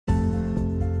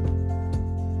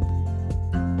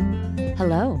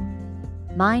Hello,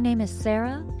 my name is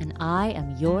Sarah and I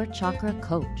am your chakra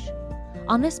coach.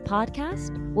 On this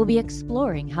podcast, we'll be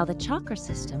exploring how the chakra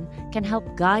system can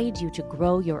help guide you to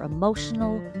grow your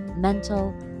emotional,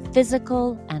 mental,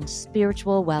 physical, and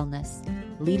spiritual wellness,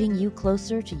 leading you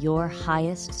closer to your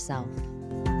highest self.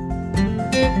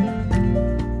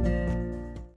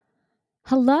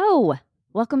 Hello,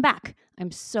 welcome back. I'm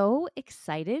so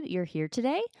excited you're here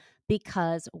today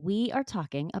because we are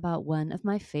talking about one of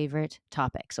my favorite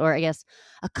topics, or I guess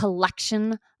a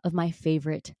collection of my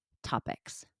favorite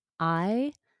topics.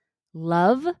 I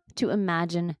love to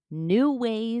imagine new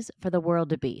ways for the world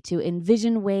to be, to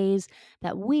envision ways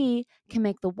that we can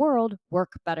make the world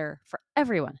work better for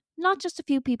everyone, not just a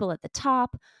few people at the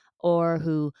top or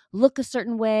who look a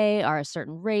certain way, are a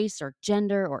certain race or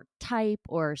gender or type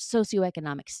or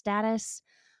socioeconomic status.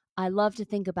 I love to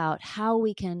think about how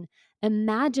we can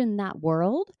imagine that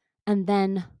world and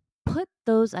then put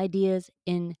those ideas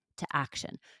into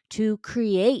action to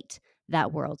create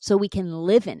that world so we can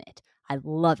live in it. I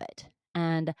love it.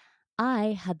 And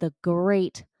I had the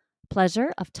great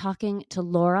pleasure of talking to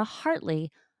Laura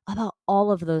Hartley about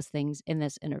all of those things in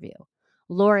this interview.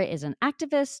 Laura is an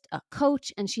activist, a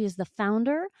coach, and she is the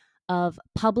founder of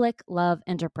Public Love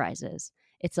Enterprises.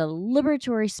 It's a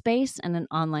liberatory space and an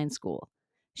online school.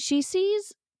 She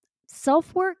sees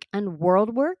self-work and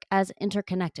world work as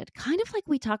interconnected, kind of like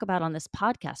we talk about on this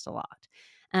podcast a lot.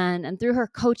 And through her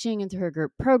coaching and through her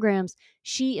group programs,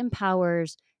 she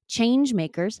empowers change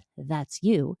makers, that's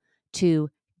you, to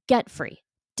get free,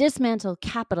 dismantle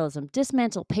capitalism,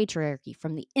 dismantle patriarchy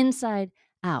from the inside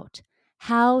out,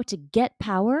 how to get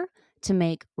power to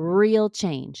make real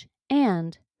change,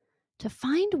 and to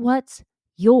find what's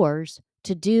yours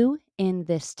to do in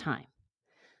this time.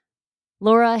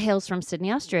 Laura hails from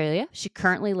Sydney, Australia. She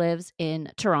currently lives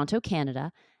in Toronto,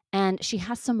 Canada, and she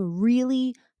has some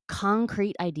really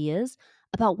concrete ideas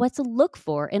about what to look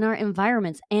for in our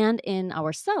environments and in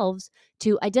ourselves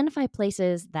to identify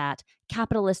places that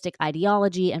capitalistic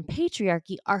ideology and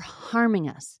patriarchy are harming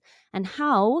us and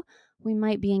how we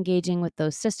might be engaging with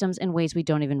those systems in ways we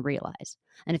don't even realize.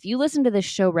 And if you listen to this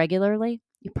show regularly,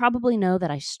 you probably know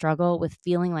that I struggle with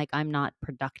feeling like I'm not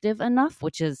productive enough,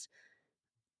 which is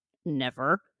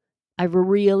never. I've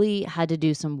really had to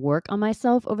do some work on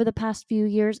myself over the past few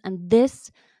years, and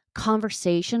this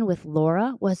conversation with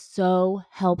Laura was so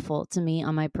helpful to me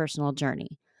on my personal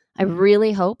journey. I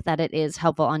really hope that it is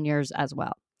helpful on yours as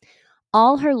well.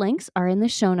 All her links are in the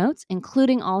show notes,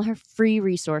 including all her free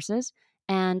resources.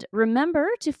 And remember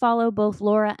to follow both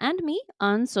Laura and me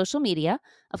on social media.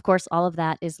 Of course, all of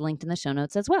that is linked in the show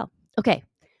notes as well. Okay,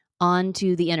 on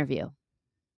to the interview.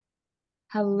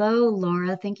 Hello,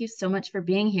 Laura. Thank you so much for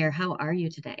being here. How are you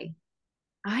today?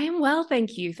 I am well,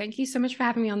 thank you. Thank you so much for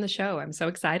having me on the show. I'm so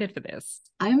excited for this.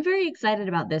 I'm very excited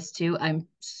about this too. I'm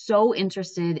so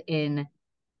interested in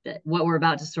what we're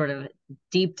about to sort of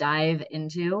deep dive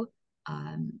into.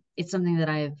 It's something that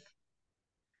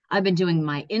I've been doing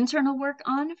my internal work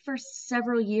on for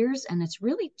several years, and it's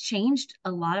really changed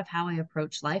a lot of how I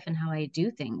approach life and how I do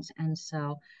things. And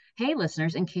so, hey,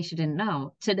 listeners, in case you didn't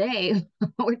know, today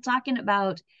we're talking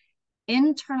about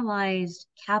internalized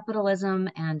capitalism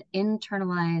and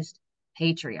internalized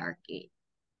patriarchy,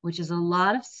 which is a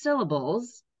lot of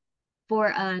syllables for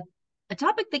a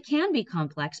topic that can be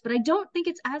complex, but I don't think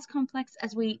it's as complex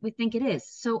as we think it is.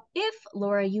 So if,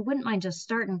 Laura, you wouldn't mind just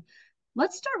starting,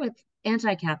 let's start with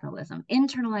anti-capitalism,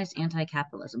 internalized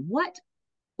anti-capitalism.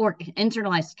 Or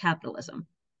internalized capitalism.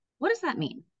 What does that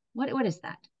mean? What is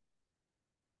that?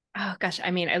 Oh gosh,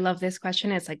 I mean, I love this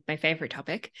question. It's like my favorite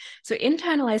topic. So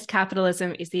internalized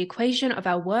capitalism is the equation of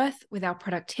our worth with our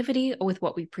productivity or with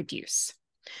what we produce.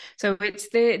 So it's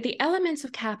the elements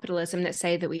of capitalism that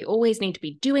say that we always need to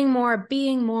be doing more,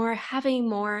 being more, having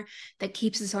more, that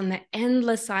keeps us on the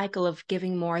endless cycle of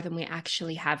giving more than we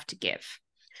actually have to give.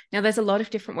 Now, there's a lot of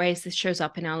different ways this shows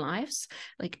up in our lives.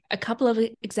 Like a couple of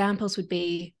examples would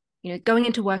be, going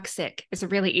into work sick is a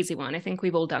really easy one. I think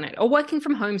we've all done it, or working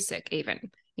from home sick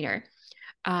even,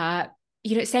 uh,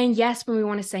 saying yes when we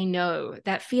want to say no,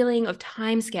 that feeling of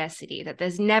time scarcity, that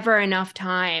there's never enough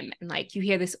time. And like, you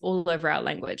hear this all over our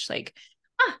language, like,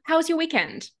 how was your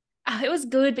weekend? It was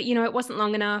good, but it wasn't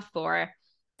long enough, or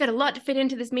got a lot to fit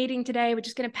into this meeting today. We're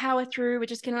just going to power through. We're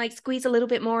just going to like squeeze a little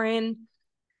bit more in.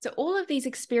 So all of these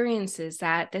experiences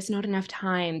that there's not enough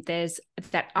time, there's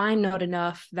that I'm not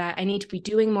enough, that I need to be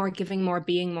doing more, giving more,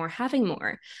 being more, having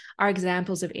more, are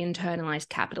examples of internalized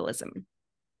capitalism.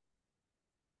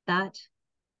 That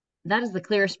is the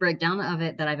clearest breakdown of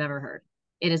it that I've ever heard.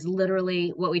 It is literally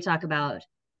what we talk about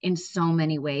in so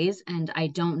many ways. And I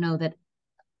don't know that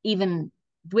even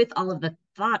with all of the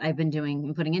thought I've been doing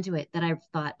and putting into it, that I've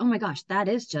thought, oh my gosh, that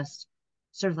is just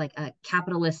sort of like a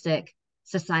capitalistic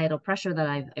societal pressure that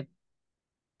I've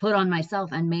put on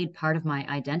myself and made part of my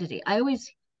identity. I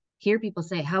always hear people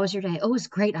say, how was your day? Oh, it was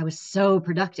great. I was so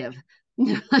productive.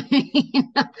 But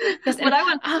Yes, and I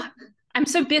want, I'm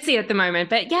so busy at the moment,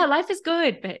 but yeah, life is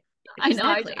good. But I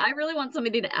know, exactly. I really want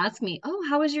somebody to ask me, oh,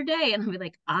 how was your day? And I'll be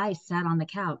like, I sat on the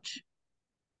couch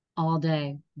all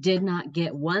day, did not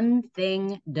get one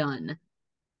thing done.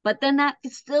 But then that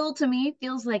still to me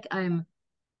feels like I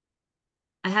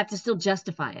have to still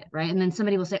justify it, right? And then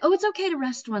somebody will say, oh, it's okay to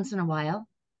rest once in a while,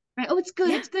 right? Oh, it's good.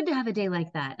 Yeah. It's good to have a day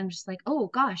like that. I'm just like, oh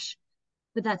gosh,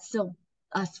 but that's still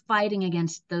us fighting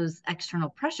against those external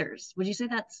pressures. Would you say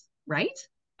that's right?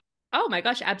 Oh my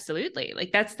gosh, absolutely.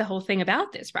 Like that's the whole thing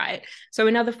about this, right? So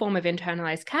another form of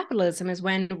internalized capitalism is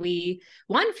when we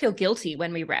one feel guilty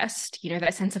when we rest,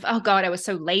 that sense of, oh God, I was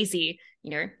so lazy.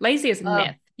 Lazy is a Oh,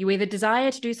 myth. You either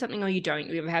desire to do something or you don't.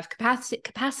 You either have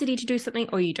capacity to do something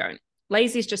or you don't.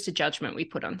 Lazy is just a judgment we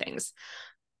put on things.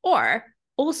 Or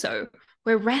also,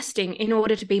 we're resting in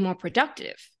order to be more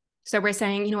productive. So we're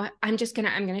saying, I'm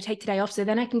gonna take today off so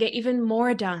then I can get even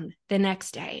more done the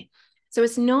next day. So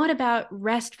it's not about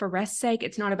rest for rest's sake.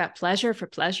 It's not about pleasure for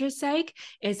pleasure's sake.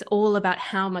 It's all about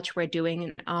how much we're doing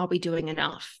and are we doing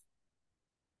enough?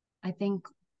 I think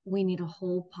we need a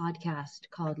whole podcast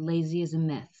called Lazy is a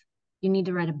Myth. You need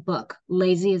to write a book,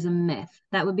 Lazy is a Myth.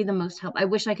 That would be the most help. I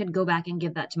wish I could go back and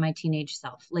give that to my teenage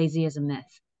self. Lazy is a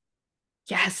myth.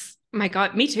 Yes. My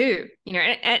God, me too.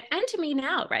 And to me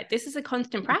now, right? This is a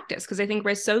constant practice because I think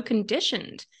we're so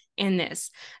conditioned in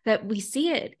this that we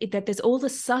see that there's all the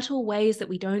subtle ways that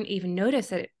we don't even notice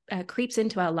that it creeps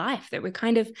into our life, that we're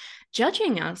kind of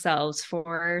judging ourselves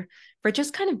for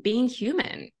just kind of being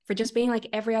human, for just being like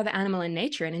every other animal in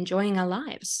nature and enjoying our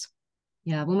lives.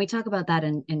 Yeah, when we talk about that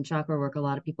in chakra work, a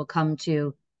lot of people come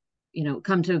to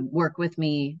work with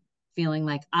me feeling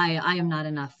like I am not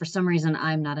enough. For some reason,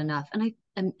 I'm not enough. And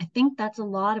I think that's a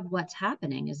lot of what's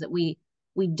happening is that we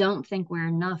don't think we're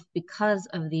enough because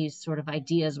of these sort of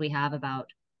ideas we have about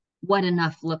what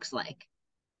enough looks like.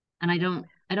 And I don't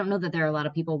know that there are a lot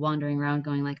of people wandering around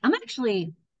going like, I'm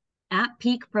actually at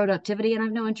peak productivity and I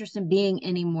have no interest in being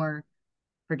any more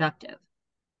productive.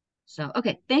 So,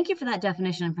 okay, thank you for that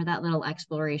definition and for that little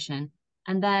exploration.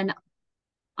 And then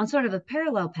on sort of a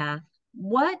parallel path,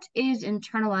 what is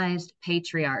internalized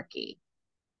patriarchy?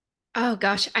 Oh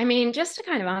gosh, I mean, just to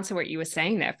kind of answer what you were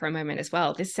saying there for a moment as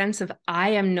well, this sense of I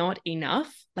am not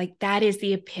enough, like that is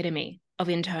the epitome of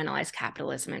internalized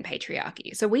capitalism and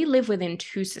patriarchy. So we live within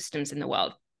two systems in the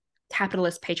world,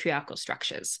 capitalist patriarchal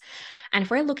structures. And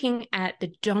if we're looking at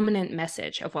the dominant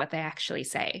message of what they actually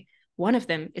say, one of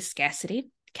them is scarcity,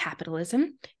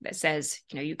 capitalism, that says,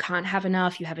 you can't have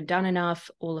enough, you haven't done enough,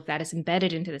 all of that is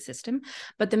embedded into the system.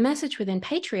 But the message within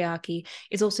patriarchy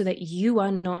is also that you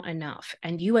are not enough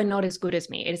and you are not as good as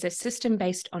me. It is a system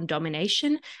based on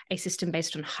domination, a system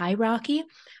based on hierarchy.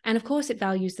 And of course, it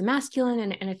values the masculine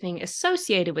and anything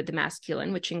associated with the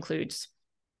masculine, which includes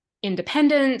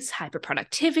independence,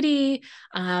 hyperproductivity,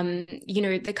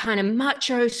 the kind of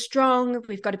macho, strong,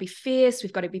 we've got to be fierce,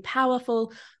 we've got to be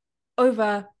powerful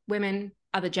over women,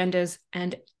 other genders,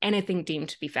 and anything deemed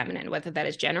to be feminine, whether that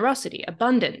is generosity,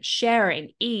 abundance,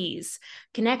 sharing, ease,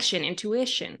 connection,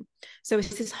 intuition. So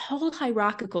it's this whole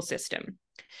hierarchical system.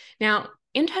 Now,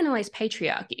 internalized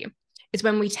patriarchy is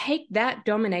when we take that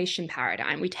domination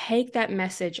paradigm, we take that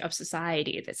message of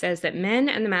society that says that men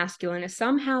and the masculine are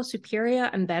somehow superior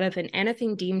and better than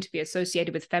anything deemed to be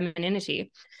associated with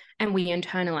femininity, and we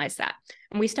internalize that.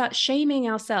 And we start shaming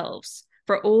ourselves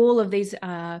for all of these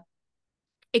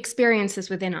experiences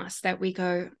within us that we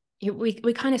go, we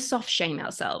kind of soft shame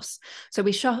ourselves. So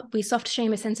we soft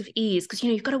shame a sense of ease because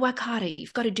you've got to work harder,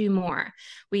 you've got to do more.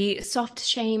 We soft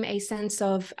shame a sense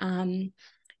of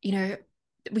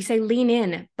we say lean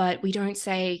in, but we don't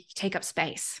say take up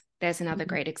space. There's another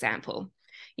great example.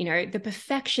 The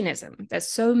perfectionism that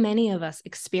so many of us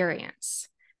experience,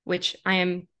 which I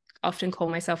am often call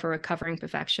myself a recovering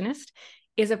perfectionist,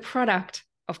 is a product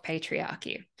of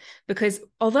patriarchy. Because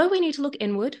although we need to look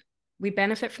inward, we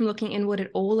benefit from looking inward at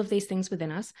all of these things within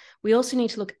us. We also need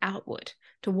to look outward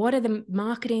to what are the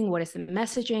marketing, what is the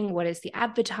messaging, what is the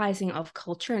advertising of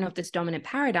culture and of this dominant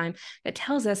paradigm that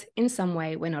tells us in some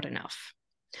way we're not enough.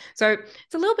 So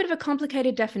it's a little bit of a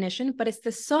complicated definition, but it's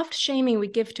the soft shaming we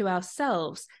give to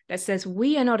ourselves that says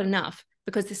we are not enough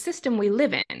because the system we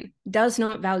live in does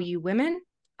not value women,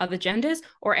 other genders,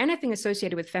 or anything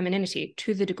associated with femininity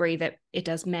to the degree that it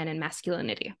does men and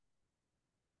masculinity.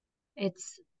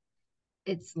 It's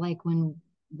like when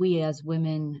we as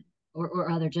women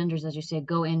or other genders, as you say,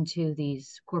 go into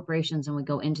these corporations and we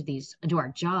go into our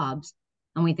jobs,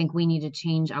 and we think we need to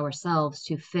change ourselves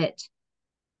to fit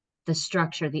the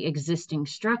structure, the existing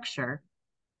structure.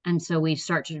 And so we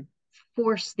start to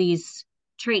force these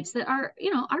traits that are,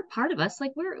 are part of us.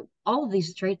 Like we're all of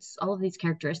these traits, all of these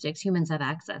characteristics, humans have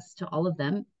access to all of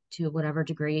them to whatever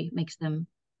degree makes them,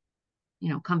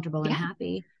 comfortable and Yeah.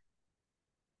 happy.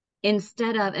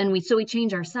 Instead of, we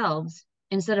change ourselves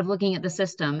instead of looking at the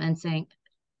system and saying,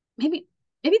 maybe,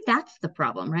 maybe that's the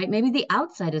problem, right? Maybe the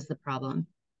outside is the problem.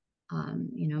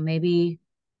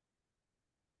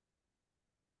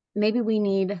 Maybe we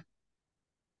need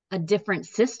a different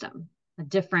system, a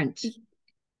different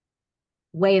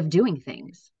way of doing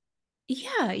things.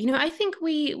 Yeah, I think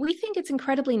we think it's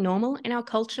incredibly normal in our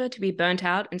culture to be burnt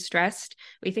out and stressed.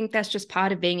 We think that's just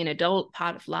part of being an adult,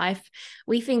 part of life.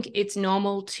 We think it's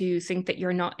normal to think that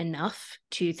you're not enough,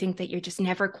 to think that you're just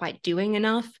never quite doing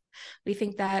enough. We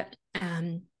think that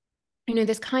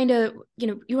this kind of,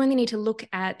 you only need to look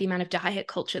at the amount of diet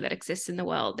culture that exists in the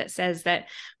world that says that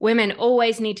women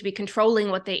always need to be controlling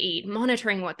what they eat,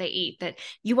 monitoring what they eat, that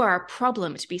you are a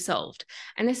problem to be solved.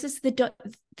 And this is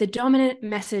the dominant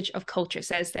message of culture,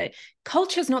 says that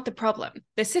culture's not the problem.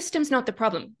 The system's not the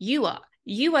problem. You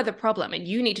are the problem, and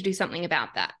you need to do something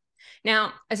about that.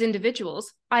 Now, as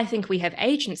individuals, I think we have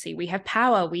agency, we have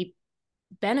power, we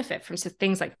benefit from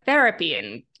things like therapy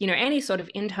and any sort of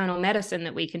internal medicine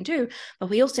that we can do, but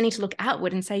we also need to look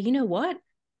outward and say, you know what,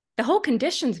 the whole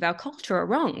conditions of our culture are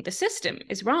wrong, the system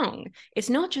is wrong, it's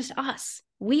not just us,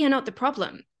 we are not the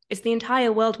problem, it's the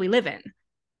entire world we live in.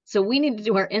 So we need to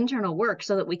do our internal work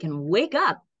so that we can wake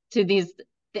up to these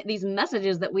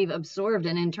messages that we've absorbed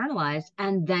and internalized,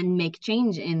 and then make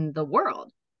change in the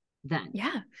world then.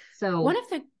 Yeah. So One of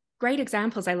the great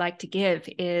examples I like to give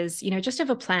is, just of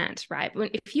a plant, right?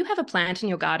 If you have a plant in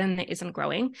your garden that isn't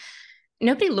growing,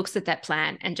 nobody looks at that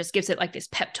plant and just gives it like this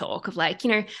pep talk of like,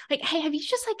 hey, have you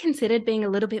just like considered being a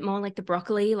little bit more like the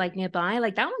broccoli, like nearby?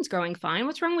 Like that one's growing fine.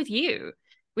 What's wrong with you?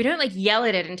 We don't like yell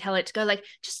at it and tell it to go like,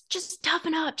 just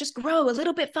toughen up, just grow a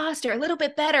little bit faster, a little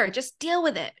bit better, just deal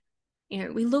with it.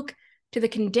 We look to the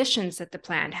conditions that the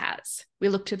plant has. We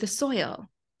look to the soil,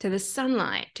 to the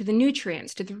sunlight, to the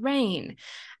nutrients, to the rain.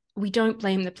 We don't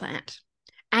blame the plant.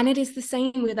 And it is the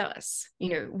same with us.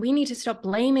 We need to stop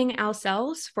blaming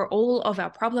ourselves for all of our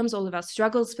problems, all of our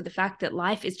struggles, for the fact that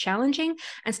life is challenging,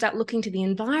 and start looking to the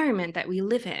environment that we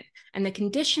live in and the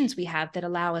conditions we have that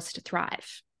allow us to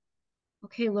thrive.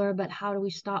 okay, Laura, but how do we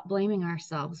stop blaming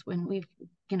ourselves when we've,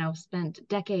 spent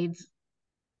decades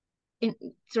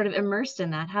sort of immersed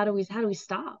in that? How do we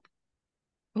stop?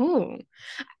 Oh,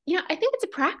 I think it's a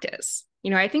practice.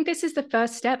 I think this is the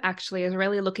first step actually, is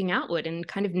really looking outward and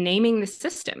kind of naming the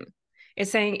system.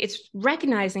 It's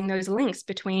recognizing those links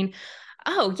between,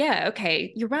 oh, yeah,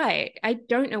 okay, you're right. I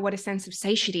don't know what a sense of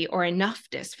satiety or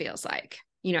enoughness feels like.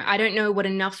 I don't know what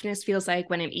enoughness feels like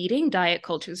when I'm eating. Diet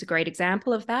culture is a great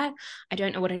example of that. I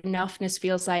don't know what enoughness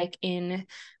feels like in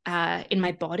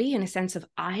my body, in a sense of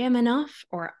I am enough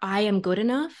or I am good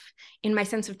enough, in my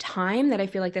sense of time, that I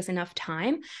feel like there's enough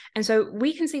time. And so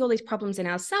we can see all these problems in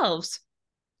ourselves.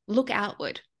 Look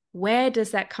outward. Where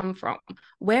does that come from?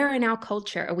 Where in our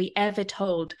culture are we ever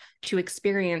told to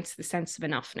experience the sense of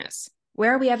enoughness?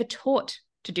 Where are we ever taught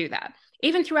to do that?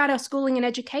 Even throughout our schooling and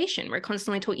education, we're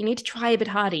constantly taught you need to try a bit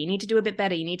harder, you need to do a bit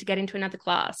better, you need to get into another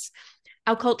class.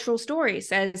 Our cultural story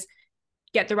says,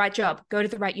 get the right job, go to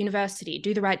the right university,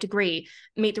 do the right degree,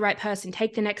 meet the right person,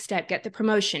 take the next step, get the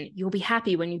promotion. You'll be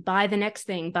happy when you buy the next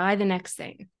thing, buy the next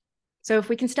thing. So if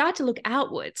we can start to look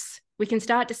outwards, we can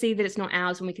start to see that it's not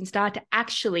ours, and we can start to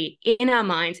actually, in our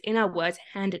minds, in our words,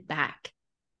 hand it back.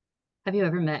 Have you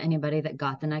ever met anybody that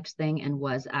got the next thing and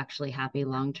was actually happy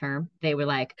long term? They were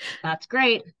like, that's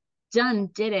great.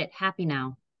 Done, did it, happy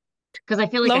now. Because I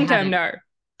feel like I Long term, haven't. no.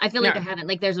 I feel like I No. haven't.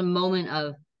 Like there's a moment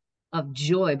of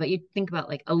joy, but you think about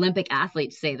like Olympic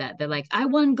athletes say that. They're like, I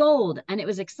won gold and it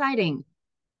was exciting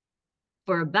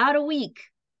for about a week.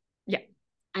 Yeah.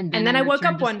 And then And I then I woke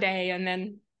returned up to one day and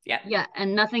then, yeah. yeah,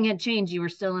 and nothing had changed. You were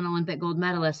still an Olympic gold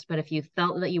medalist, but if you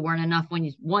felt that you weren't enough when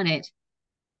you won it,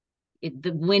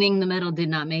 the winning the medal did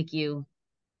not make you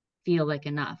feel like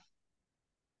enough.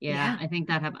 Yeah, Yeah.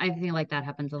 I feel like that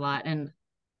happens a lot, and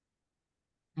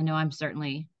I know I'm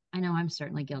certainly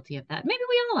guilty of that. Maybe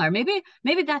we all are. Maybe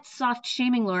that's soft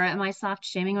shaming, Laura. Am I soft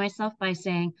shaming myself by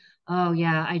saying, "Oh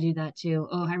yeah, I do that too.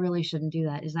 Oh, I really shouldn't do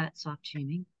that." Is that soft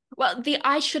shaming? Well, the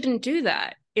I shouldn't do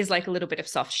that is like a little bit of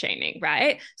soft shaming,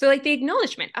 right? So, like the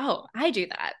acknowledgement, oh, I do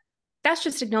that. That's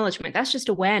just acknowledgement. That's just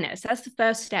awareness. That's the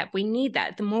first step. We need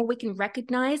that. The more we can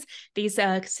recognize these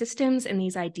systems and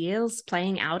these ideals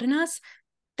playing out in us,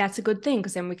 that's a good thing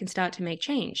because then we can start to make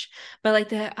change. But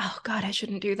like oh God, I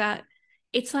shouldn't do that.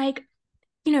 It's like,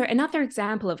 another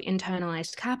example of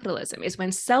internalized capitalism is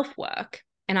when self-work,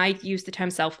 and I use the term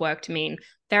self-work to mean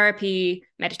therapy,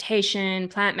 meditation,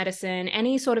 plant medicine,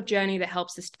 any sort of journey that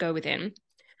helps us to go within,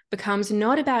 becomes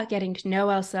not about getting to know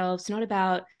ourselves, not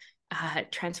about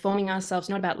transforming ourselves,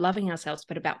 not about loving ourselves,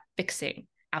 but about fixing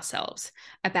ourselves,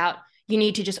 about you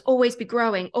need to just always be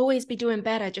growing, always be doing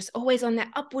better, just always on that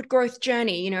upward growth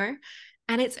journey,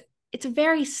 And it's a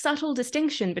very subtle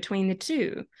distinction between the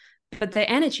two, but the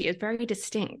energy is very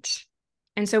distinct.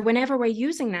 And so whenever we're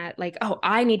using that, like, oh,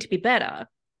 I need to be better,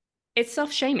 it's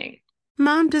self-shaming.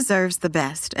 Mom deserves the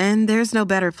best, and there's no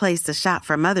better place to shop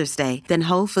for Mother's Day than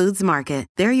Whole Foods Market.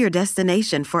 They're your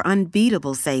destination for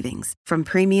unbeatable savings, from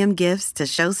premium gifts to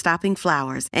show-stopping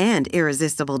flowers and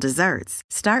irresistible desserts.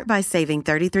 Start by saving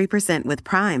 33% with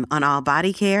Prime on all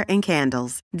body care and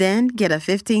candles. Then get a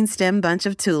 15-stem bunch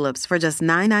of tulips for just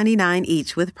 $9.99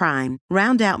 each with Prime.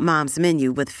 Round out Mom's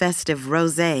menu with festive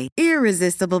rosé,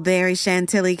 irresistible berry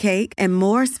chantilly cake, and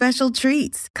more special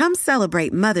treats. Come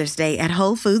celebrate Mother's Day at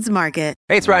Whole Foods Market.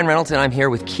 Hey, it's Ryan Reynolds, and I'm here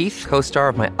with Keith, co-star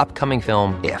of my upcoming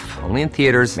film, If, only in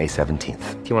theaters May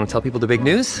 17th. Do you want to tell people the big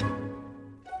news?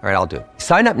 All right, I'll do it.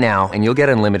 Sign up now and you'll get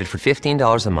unlimited for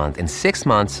 $15 a month and 6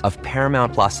 months of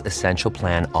Paramount Plus Essential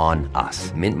Plan on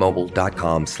us.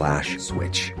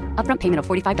 Mintmobile.com/switch. Upfront payment of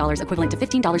 $45 equivalent to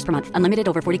 $15 per month. Unlimited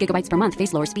over 40 gigabytes per month.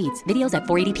 Face lower speeds. Videos at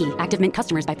 480p. Active Mint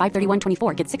customers by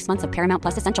 531.24 get 6 months of Paramount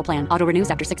Plus Essential Plan. Auto renews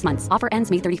after 6 months. Offer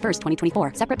ends May 31st,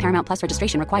 2024. Separate Paramount Plus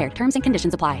registration required. Terms and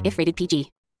conditions apply if rated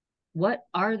PG. What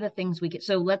are the things we get?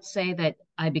 So let's say that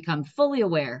I become fully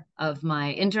aware of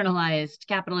my internalized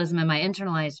capitalism and my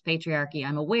internalized patriarchy.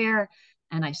 I'm aware,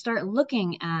 and I start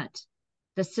looking at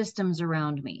the systems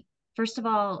around me. First of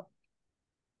all,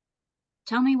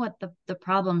 tell me what the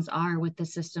problems are with the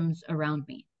systems around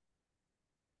me.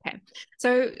 Okay,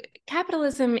 so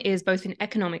capitalism is both an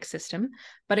economic system,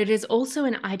 but it is also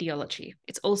an ideology.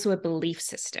 It's also a belief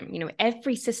system.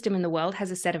 Every system in the world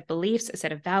has a set of beliefs, a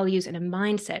set of values, and a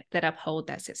mindset that uphold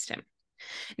that system.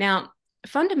 Now,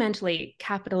 fundamentally,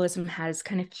 capitalism has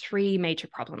kind of three major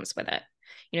problems with it.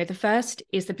 The first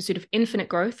is the pursuit of infinite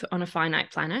growth on a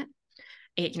finite planet.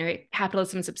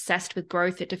 Capitalism is obsessed with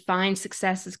growth. It defines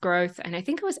success as growth. And I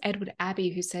think it was Edward Abbey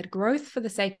who said growth for the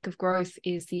sake of growth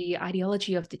is the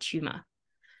ideology of the tumor.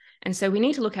 And so we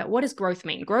need to look at, what does growth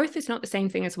mean? Growth is not the same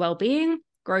thing as well-being.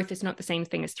 Growth is not the same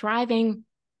thing as thriving.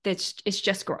 It's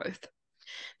just growth.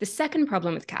 The second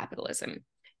problem with capitalism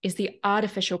is the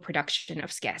artificial production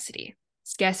of scarcity.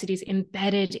 Scarcity is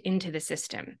embedded into the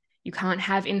system. You can't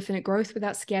have infinite growth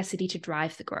without scarcity to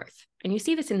drive the growth. And you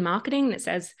see this in marketing that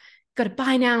says, got to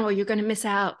buy now or you're going to miss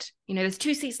out. There's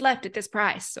 2 seats left at this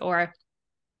price. Or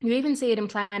you even see it in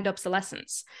planned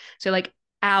obsolescence. So like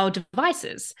our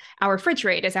devices, our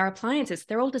refrigerators, our appliances,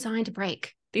 they're all designed to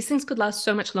break. These things could last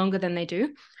so much longer than they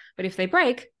do. But if they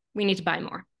break, we need to buy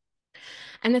more.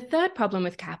 And the third problem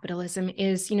with capitalism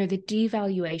is, the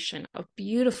devaluation of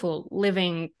beautiful,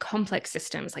 living, complex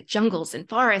systems like jungles and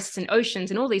forests and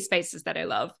oceans and all these spaces that I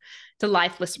love to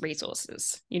lifeless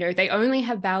resources. They only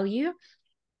have value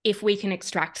if we can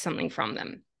extract something from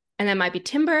them. And that might be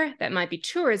timber, that might be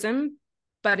tourism,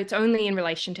 but it's only in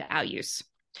relation to our use.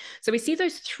 So we see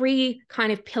those three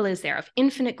kind of pillars there of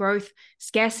infinite growth,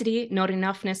 scarcity, not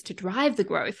enoughness to drive the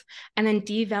growth, and then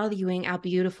devaluing our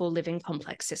beautiful living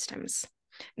complex systems.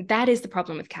 That is the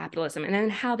problem with capitalism. And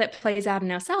then how that plays out in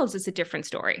ourselves is a different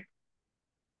story.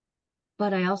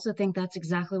 But I also think that's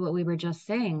exactly what we were just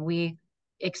saying. We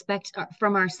expect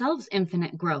from ourselves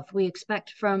infinite growth. We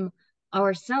expect from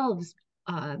ourselves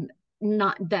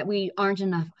not that we aren't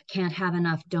enough, can't have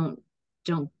enough, don't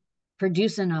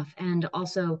produce enough. And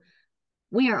also,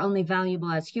 we are only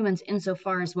valuable as humans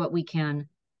insofar as what we can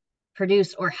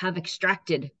produce or have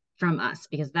extracted from us,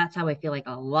 because that's how I feel like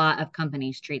a lot of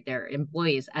companies treat their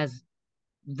employees, as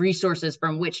resources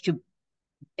from which to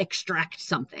extract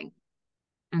something.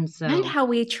 And how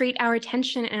we treat our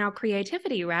attention and our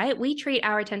creativity, right? We treat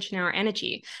our attention and our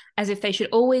energy as if they should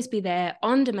always be there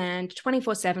on demand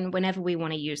 24/7 whenever we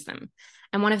want to use them.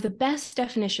 And one of the best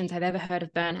definitions I've ever heard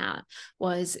of burnout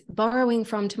was borrowing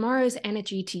from tomorrow's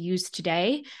energy to use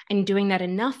today and doing that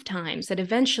enough times that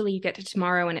eventually you get to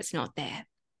tomorrow and it's not there.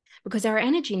 Because our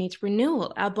energy needs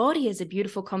renewal. Our body is a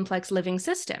beautiful, complex living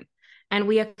system, and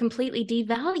we are completely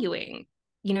devaluing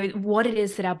what it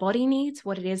is that our body needs,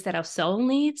 what it is that our soul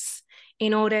needs,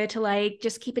 in order to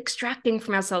just keep extracting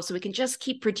from ourselves so we can just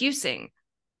keep producing.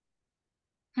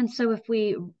 And so if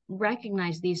we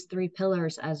recognize these three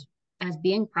pillars as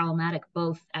being problematic,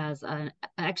 both as an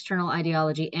external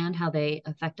ideology and how they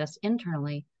affect us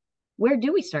internally, where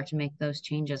do we start to make those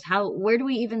changes? Where do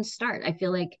we even start? I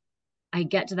feel like I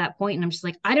get to that point and I'm just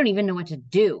like, I don't even know what to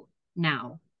do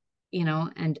now,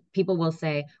 and people will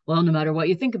say, well, no matter what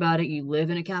you think about it, you live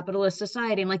in a capitalist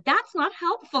society. I'm like, that's not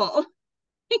helpful.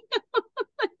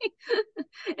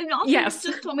 And also you Yes.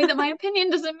 just told me that my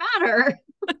opinion doesn't matter.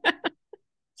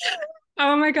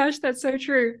 Oh my gosh, that's so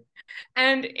true.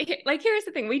 And here's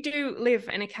the thing, we do live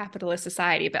in a capitalist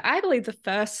society, but I believe the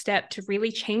first step to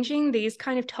really changing these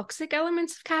kind of toxic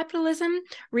elements of capitalism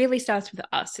really starts with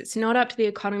us. It's not up to the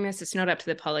economists, it's not up to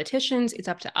the politicians, it's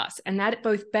up to us. And that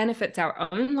both benefits our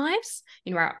own lives,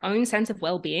 our own sense of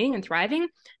well-being and thriving,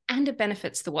 and it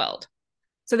benefits the world.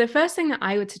 So the first thing that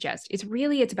I would suggest is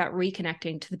really it's about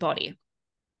reconnecting to the body.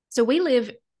 So we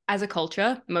live as a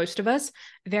culture, most of us,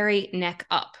 very neck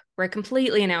up. We're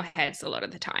completely in our heads a lot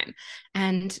of the time.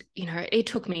 And, it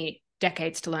took me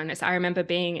decades to learn this. I remember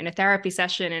being in a therapy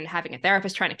session and having a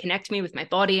therapist trying to connect me with my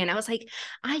body. And I was like,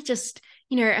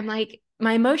 I'm like,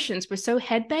 my emotions were so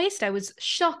head-based. I was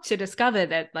shocked to discover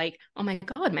that, like, oh my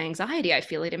God, my anxiety, I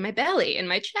feel it in my belly, in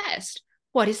my chest.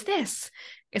 What is this?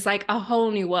 It's like a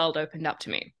whole new world opened up to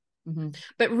me. Mm-hmm.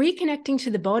 But reconnecting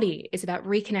to the body is about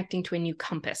reconnecting to a new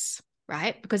compass,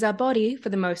 right? Because our body, for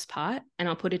the most part, and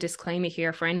I'll put a disclaimer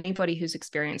here for anybody who's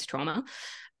experienced trauma,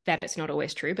 that it's not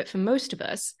always true, but for most of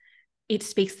us, it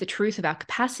speaks the truth of our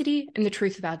capacity and the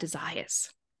truth of our desires.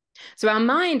 So our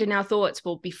mind and our thoughts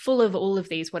will be full of all of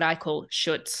these, what I call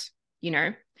shoulds.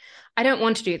 I don't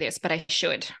want to do this, but I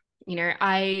should.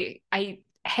 I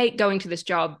hate going to this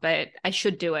job, but I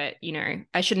should do it.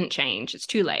 I shouldn't change. It's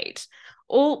too late.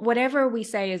 All whatever we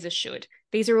say is a should.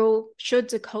 These are all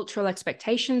shoulds of cultural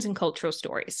expectations and cultural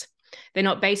stories. They're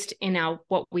not based in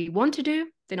what we want to do.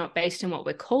 They're not based in what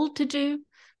we're called to do.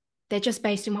 They're just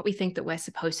based in what we think that we're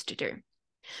supposed to do.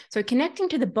 So connecting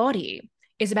to the body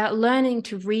is about learning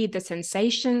to read the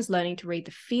sensations, learning to read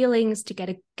the feelings, to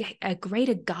get a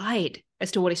greater guide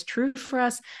as to what is true for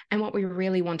us and what we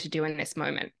really want to do in this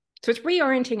moment. So it's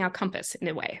reorienting our compass in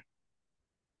a way.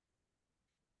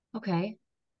 Okay.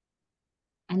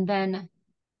 And then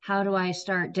how do I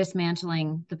start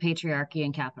dismantling the patriarchy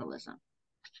and capitalism?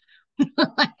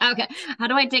 Okay. How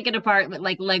do I take it apart with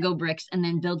like Lego bricks and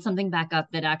then build something back up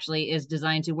that actually is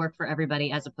designed to work for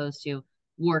everybody as opposed to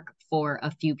work for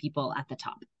a few people at the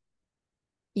top?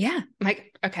 Yeah.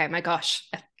 My gosh,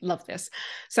 I love this.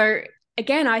 So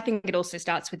again, I think it also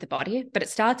starts with the body, but it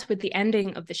starts with the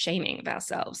ending of the shaming of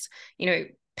ourselves.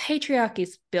 Patriarchy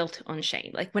is built on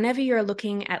shame. Like whenever you're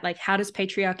looking at like how does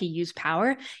patriarchy use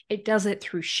power, it does it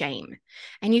through shame.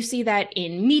 And you see that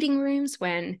in meeting rooms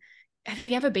have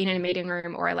you ever been in a meeting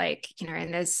room or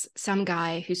and there's some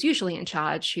guy who's usually in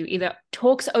charge who either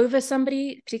talks over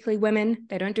somebody, particularly women,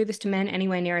 they don't do this to men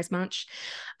anywhere near as much,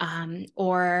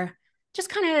 or just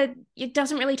it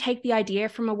doesn't really take the idea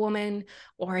from a woman,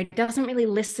 or it doesn't really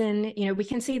listen. We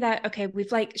can see that, okay,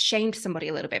 we've like shamed somebody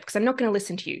a little bit because I'm not going to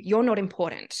listen to you. You're not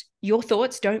important. Your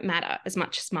thoughts don't matter as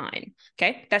much as mine.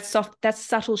 Okay. That's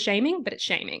subtle shaming, but it's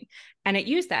shaming. And it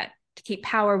used that to keep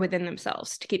power within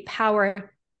themselves, to keep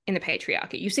power in the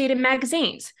patriarchy. You see it in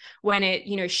magazines when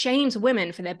it, shames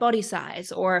women for their body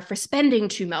size or for spending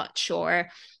too much, or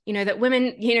that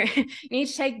women, need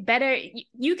to take better,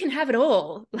 you can have it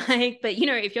all. But,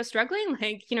 if you're struggling,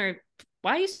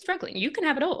 why are you struggling? You can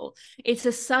have it all. It's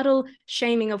a subtle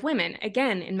shaming of women,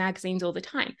 again, in magazines all the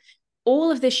time.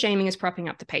 All of this shaming is propping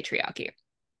up the patriarchy.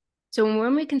 So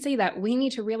when we can see that, we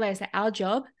need to realize that our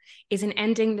job is in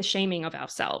ending the shaming of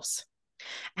ourselves.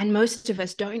 And most of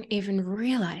us don't even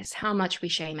realize how much we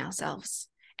shame ourselves.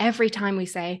 Every time we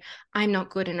say, I'm not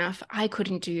good enough, I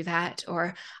couldn't do that,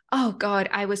 or, oh God,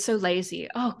 I was so lazy.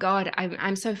 Oh God,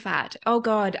 I'm so fat. Oh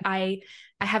God, I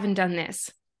haven't done this.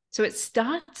 So it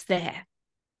starts there.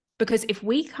 Because if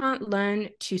we can't learn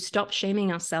to stop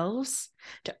shaming ourselves,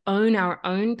 to own our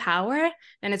own power,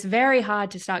 then it's very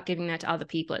hard to start giving that to other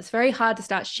people. It's very hard to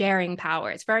start sharing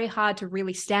power. It's very hard to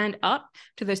really stand up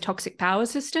to those toxic power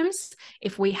systems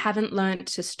if we haven't learned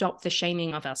to stop the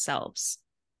shaming of ourselves.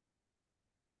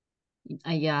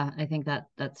 Yeah, I think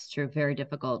that's true. Very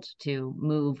difficult to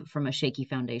move from a shaky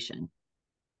foundation.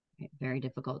 Very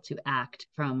difficult to act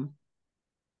from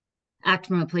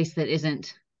a place that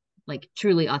isn't like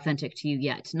truly authentic to you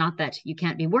yet. Not that you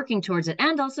can't be working towards it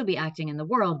and also be acting in the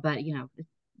world, but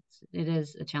it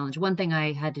is a challenge. One thing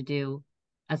I had to do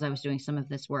as I was doing some of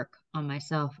this work on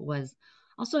myself was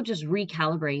also just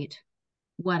recalibrate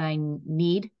what I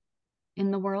need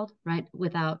in the world, right?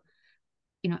 Without,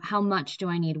 how much do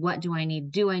I need? What do I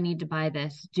need? Do I need to buy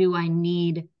this? Do I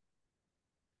need,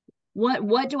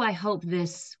 what do I hope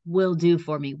this will do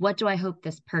for me? What do I hope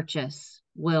this purchase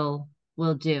will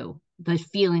do? the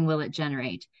feeling will it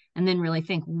generate? And then really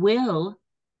think, will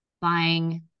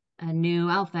buying a new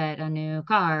outfit, a new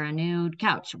car, a new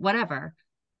couch, whatever,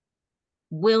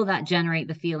 will that generate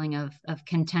the feeling of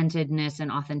contentedness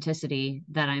and authenticity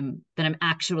that I'm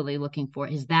actually looking for?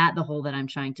 Is that the hole that I'm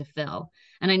trying to fill?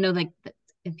 And I know, like,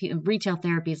 retail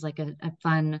therapy is like a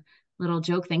fun little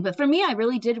joke thing, but for me, I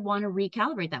really did want to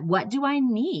recalibrate that. What do I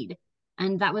need?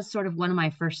 And that was sort of one of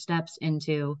my first steps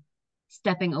into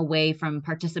stepping away from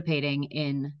participating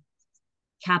in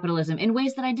capitalism in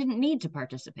ways that I didn't need to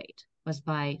participate, was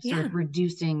by sort of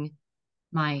reducing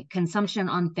my consumption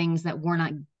on things that were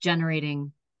not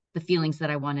generating the feelings that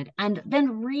I wanted, and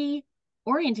then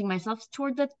reorienting myself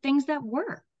toward the things that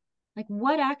were. Like,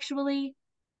 what actually,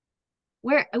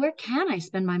 where can I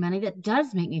spend my money that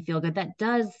does make me feel good, that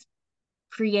does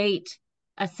create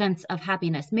a sense of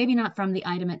happiness? Maybe not from the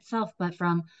item itself, but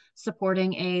from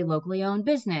supporting a locally owned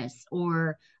business,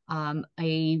 or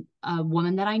a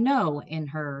woman that I know in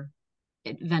her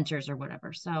ventures or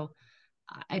whatever. So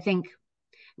I think,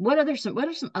 what are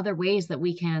some other ways that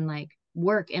we can, like,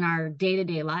 work in our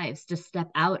day-to-day lives to step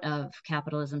out of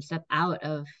capitalism, step out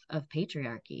of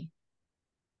patriarchy?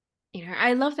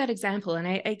 I love that example. And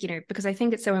I because I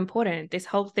think it's so important. This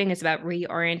whole thing is about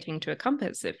reorienting to a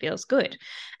compass that feels good.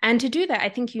 And to do that, I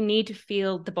think you need to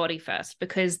feel the body first,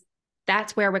 because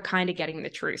that's where we're kind of getting the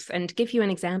truth. And to give you an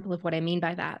example of what I mean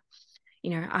by that,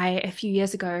 a few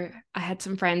years ago, I had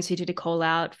some friends who did a call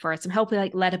out for some help with,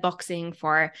 like, letterboxing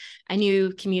for a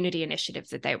new community initiative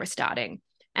that they were starting.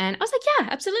 And I was like, yeah,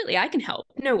 absolutely, I can help.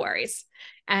 No worries.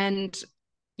 And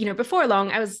before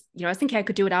long, I was thinking I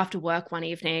could do it after work one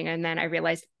evening. And then I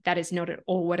realized that is not at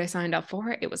all what I signed up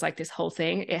for. It was like this whole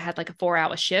thing. It had like a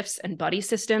 4-hour shifts and buddy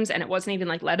systems. And it wasn't even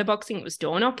like letterboxing, it was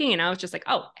door knocking. And I was just like,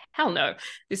 oh, hell no,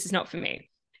 this is not for me.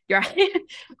 You're right.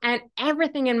 And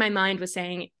everything in my mind was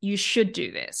saying, you should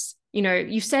do this.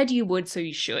 You said you would, so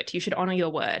you should. You should honor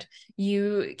your word.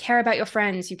 You care about your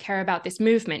friends. You care about this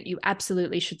movement. You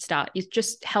absolutely should start. You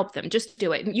just help them. Just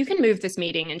do it. You can move this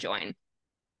meeting and join.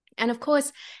 And of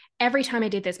course, every time I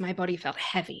did this, my body felt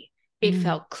heavy. It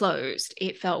felt closed.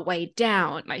 It felt weighed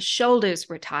down. My shoulders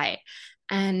were tight.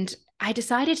 And I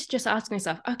decided to just ask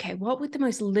myself, okay, what would the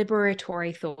most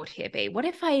liberatory thought here be? What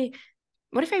if I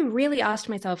really asked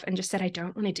myself and just said, I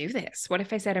don't want to do this? What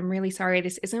if I said, I'm really sorry,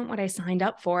 this isn't what I signed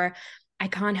up for. I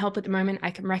can't help at the moment.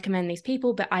 I can recommend these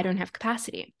people, but I don't have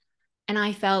capacity. And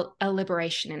I felt a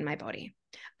liberation in my body.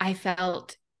 I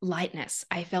felt lightness.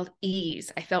 I felt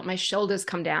ease. I felt my shoulders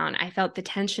come down. I felt the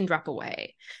tension drop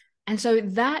away. And so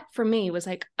that for me was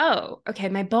like, oh, okay,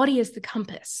 my body is the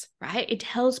compass, right? It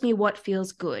tells me what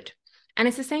feels good. And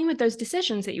it's the same with those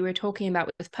decisions that you were talking about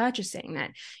with purchasing,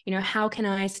 that, how can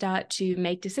I start to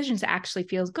make decisions that actually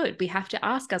feels good? We have to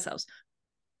ask ourselves,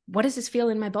 what does this feel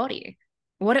in my body?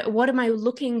 What am I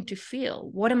looking to feel?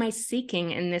 What am I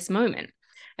seeking in this moment?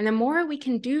 And the more we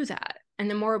can do that, and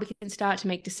the more we can start to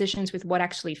make decisions with what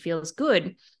actually feels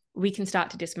good, we can start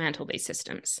to dismantle these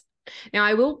systems. Now,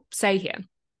 I will say here,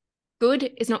 good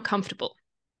is not comfortable.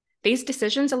 These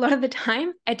decisions, a lot of the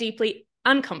time, are deeply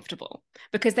uncomfortable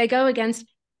because they go against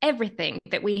everything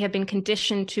that we have been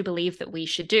conditioned to believe that we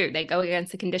should do. They go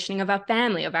against the conditioning of our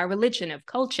family, of our religion, of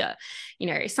culture.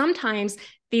 Sometimes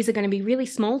these are going to be really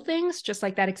small things, just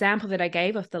like that example that I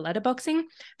gave of the letterboxing.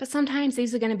 But sometimes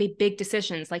these are going to be big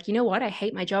decisions, like, I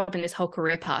hate my job in this whole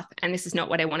career path, and this is not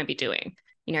what I want to be doing.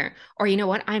 Or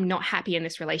I'm not happy in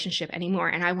this relationship anymore,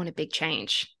 and I want a big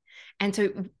change. And so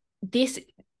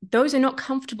those are not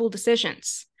comfortable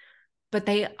decisions, but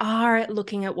they are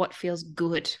looking at what feels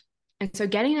good. And so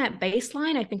getting that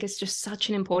baseline, I think, is just such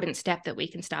an important step that we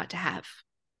can start to have.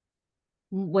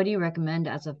 What do you recommend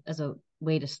as a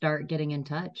way to start getting in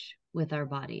touch with our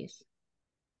bodies?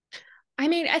 I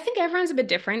mean, I think everyone's a bit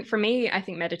different. For me, I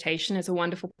think meditation is a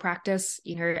wonderful practice,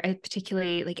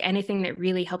 particularly like anything that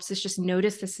really helps us just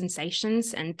notice the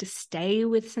sensations and to stay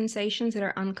with sensations that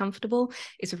are uncomfortable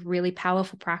is a really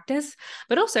powerful practice.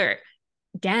 But also,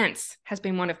 dance has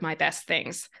been one of my best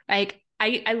things. Like,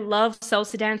 I love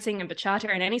salsa dancing and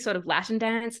bachata and any sort of Latin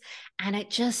dance, and it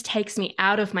just takes me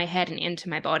out of my head and into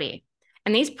my body.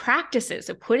 And these practices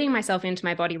of putting myself into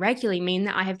my body regularly mean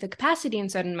that I have the capacity in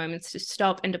certain moments to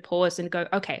stop and to pause and go,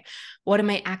 okay, what am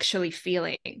I actually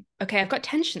feeling? Okay, I've got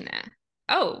tension there.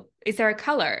 Oh, is there a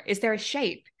color? Is there a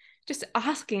shape? Just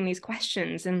asking these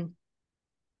questions and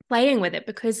playing with it,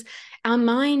 because our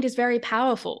mind is very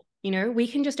powerful. We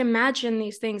can just imagine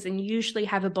these things and usually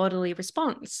have a bodily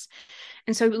response.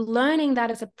 And so learning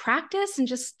that as a practice and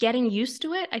just getting used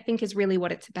to it, I think, is really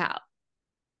what it's about.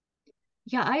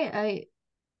 Yeah,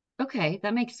 okay,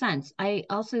 that makes sense. I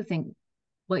also think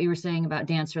what you were saying about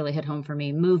dance really hit home for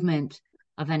me. Movement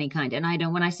of any kind.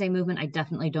 And when I say movement, I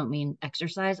definitely don't mean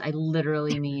exercise. I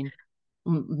literally mean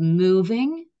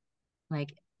moving,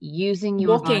 like using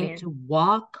your body Walking. to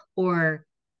walk or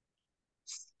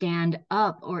stand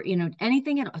up, or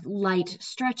anything at light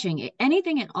stretching,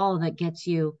 anything at all that gets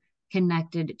you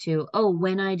connected to, oh,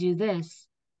 when I do this,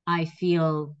 I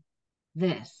feel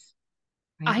this,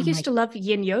 right? I I'm used like, to love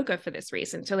yin yoga for this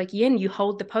reason. So like yin, you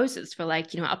hold the poses for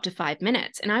like, up to 5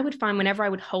 minutes. And I would find whenever I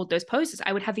would hold those poses,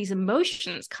 I would have these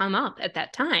emotions come up at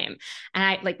that time. And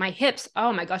I like my hips,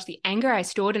 oh my gosh, the anger I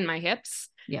stored in my hips,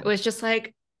 yeah. it was just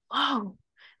like, oh,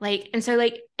 like, and so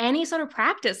like any sort of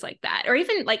practice like that, or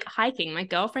even like hiking. My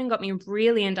girlfriend got me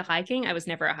really into hiking. I was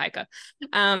never a hiker,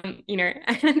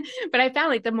 but I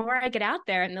found like the more I get out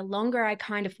there and the longer I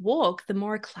kind of walk, the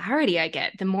more clarity I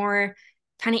get, the more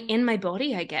kind of in my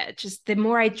body I get, just the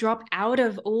more I drop out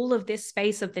of all of this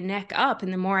space of the neck up,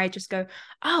 and the more I just go,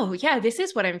 oh yeah, this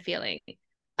is what I'm feeling.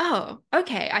 Oh,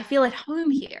 okay, I feel at home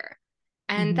here.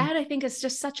 And that, I think, is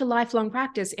just such a lifelong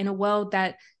practice in a world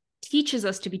that teaches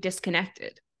us to be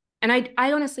disconnected. And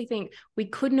I honestly think we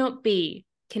could not be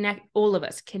all of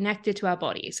us connected to our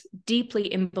bodies,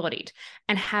 deeply embodied,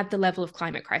 and have the level of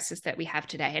climate crisis that we have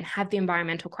today, and have the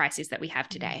environmental crises that we have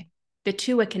today. The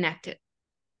two are connected.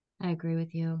 I agree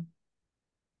with you.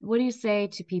 What do you say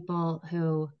to people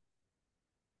who,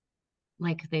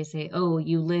 like, they say, oh,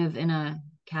 you live in a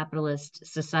capitalist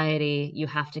society, you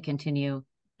have to continue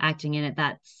acting in it.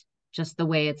 That's just the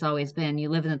way it's always been. You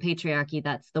live in the patriarchy,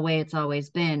 that's the way it's always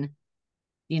been.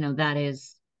 That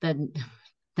is the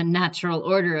natural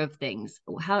order of things.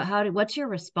 What's your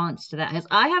response to that? Because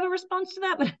I have a response to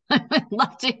that, but I'd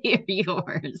love to hear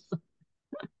yours.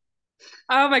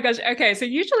 Oh my gosh. Okay. So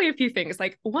usually a few things.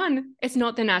 Like one, it's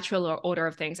not the natural order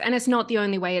of things. And it's not the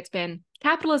only way it's been.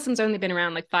 Capitalism's only been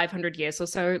around like 500 years or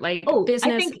so. Like I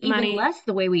business, think even money. less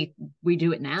the way we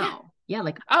do it Yeah. now. Yeah,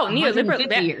 like Oh, neoliberal.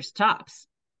 150 years tops.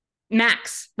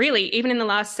 Max. Really, even in the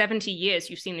last 70 years,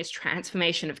 you've seen this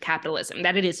transformation of capitalism,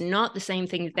 that it is not the same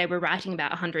thing that they were writing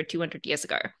about 100, 200 years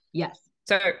ago. Yes.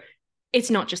 So it's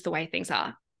not just the way things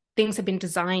are. Things have been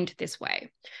designed this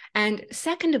way. And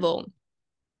second of all,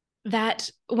 that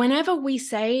whenever we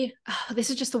say, oh, this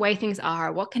is just the way things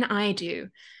are, what can I do?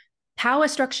 Power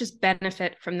structures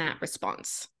benefit from that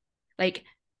response. Like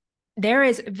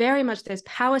there's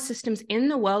power systems in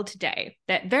the world today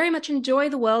that very much enjoy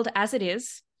the world as it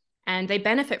is, and they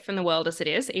benefit from the world as it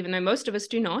is, even though most of us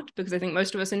do not, because I think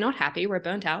most of us are not happy. We're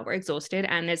burnt out, we're exhausted,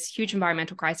 and there's huge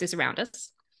environmental crisis around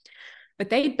us. But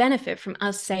they benefit from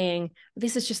us saying,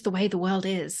 this is just the way the world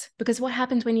is. Because what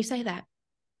happens when you say that?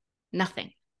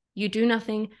 Nothing. You do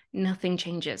nothing, nothing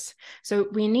changes. So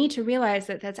we need to realize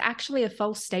that that's actually a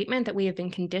false statement that we have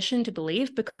been conditioned to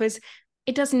believe, because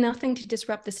it does nothing to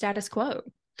disrupt the status quo.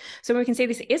 So we can see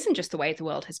this isn't just the way the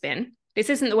world has been. This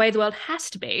isn't the way the world has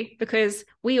to be, because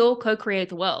we all co-create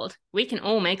the world. We can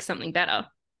all make something better.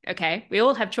 Okay. We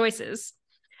all have choices,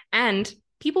 and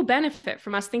people benefit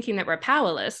from us thinking that we're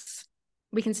powerless.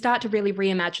 We can start to really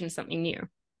reimagine something new.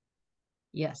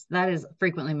 Yes, that is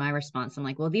frequently my response. I'm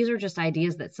like, well, these are just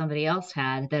ideas that somebody else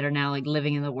had that are now like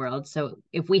living in the world. So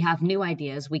if we have new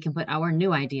ideas, we can put our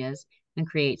new ideas and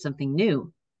create something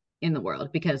new in the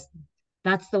world, because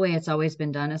that's the way it's always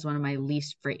been done, is one of my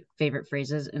least favorite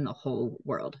phrases in the whole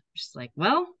world. Just like,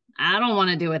 well, I don't want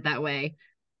to do it that way.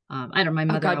 I don't. My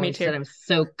mother always said I was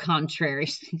so contrary.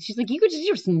 She's like, you're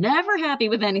just never happy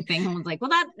with anything. I was like,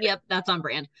 well, that's on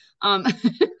brand.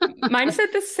 Mine said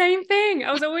the same thing.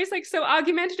 I was always like so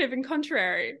argumentative and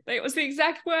contrary. Like, it was the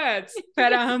exact words.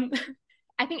 But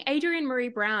I think Adrienne Marie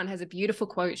Brown has a beautiful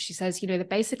quote. She says, that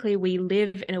basically we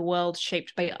live in a world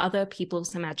shaped by other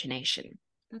people's imagination.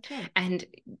 That's right. And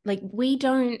like we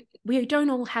don't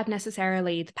all have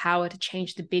necessarily the power to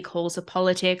change the big halls of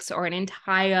politics or an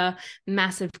entire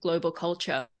massive global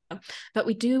culture. But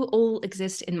we do all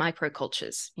exist in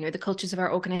microcultures, the cultures of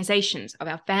our organizations, of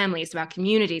our families, of our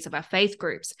communities, of our faith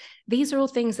groups. These are all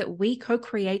things that we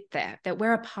co-create there, that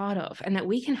we're a part of, and that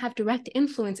we can have direct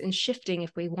influence in shifting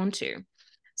if we want to.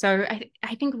 So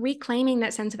I think reclaiming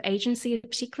that sense of agency,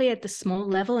 particularly at the small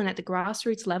level and at the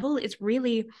grassroots level, is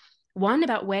really, one,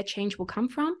 about where change will come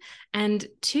from, and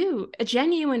two, a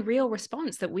genuine, real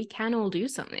response that we can all do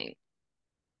something.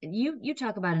 You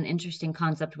talk about an interesting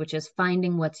concept, which is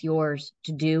finding what's yours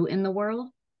to do in the world.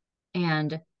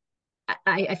 And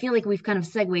I feel like we've kind of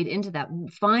segued into that,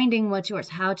 finding what's yours,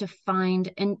 how to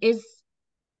find, and is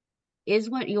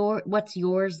what's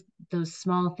yours, those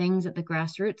small things at the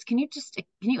grassroots. Can you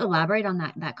elaborate on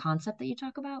that concept that you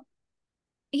talk about?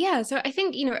 Yeah. So I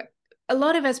think, a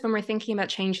lot of us, when we're thinking about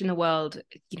change in the world,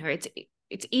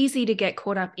 It's easy to get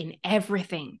caught up in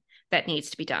everything that needs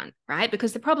to be done, right?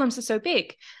 Because the problems are so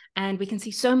big and we can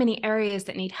see so many areas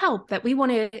that need help that we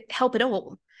want to help it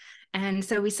all. And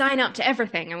so we sign up to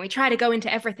everything and we try to go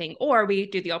into everything, or we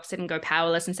do the opposite and go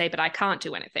powerless and say, but I can't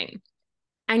do anything.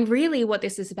 And really what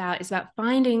this is about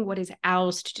finding what is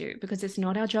ours to do, because it's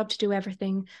not our job to do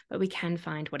everything, but we can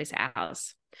find what is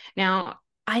ours. Now,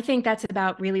 I think that's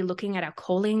about really looking at our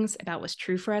callings, about what's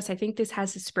true for us. I think this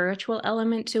has a spiritual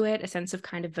element to it, a sense of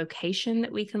kind of vocation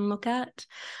that we can look at.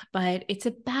 But it's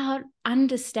about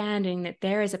understanding that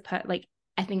there is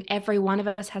I think every one of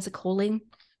us has a calling.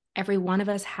 Every one of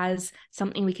us has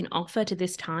something we can offer to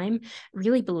this time,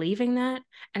 really believing that,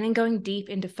 and then going deep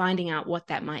into finding out what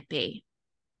that might be.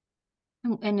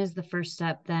 And is the first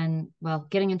step then, well,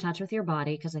 getting in touch with your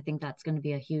body, because I think that's going to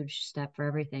be a huge step for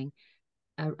everything.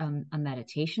 A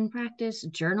meditation practice,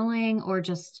 journaling, or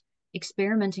just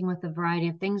experimenting with a variety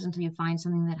of things until you find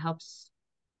something that helps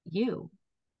you?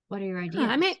 What are your ideas?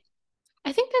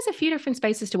 I think there's a few different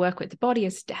spaces to work with. The body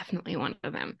is definitely one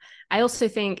of them. I also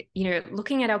think,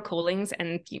 looking at our callings,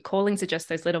 and callings are just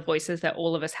those little voices that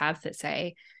all of us have that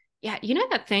say, yeah,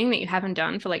 that thing that you haven't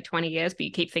done for like 20 years, but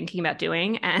you keep thinking about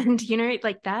doing. And,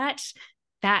 like that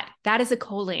is a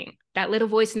calling, that little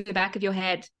voice in the back of your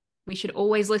head. We should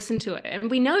always listen to it.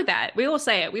 And we know that. We all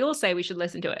say it. We all say we should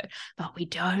listen to it, but we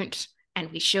don't,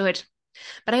 and we should.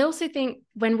 But I also think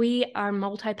when we are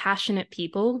multi-passionate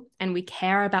people and we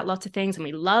care about lots of things and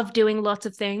we love doing lots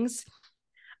of things,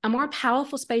 a more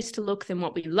powerful space to look than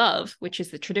what we love, which is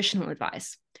the traditional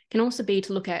advice, can also be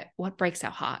to look at what breaks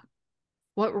our heart.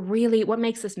 What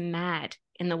makes us mad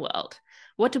in the world?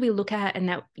 What do we look at and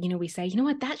that, we say,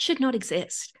 that should not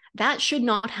exist. That should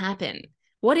not happen.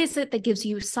 What is it that gives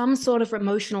you some sort of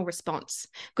emotional response?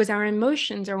 Because our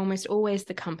emotions are almost always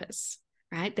the compass,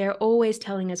 right? They're always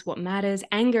telling us what matters.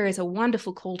 Anger is a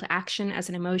wonderful call to action as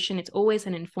an emotion. It's always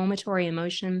an informatory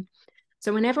emotion.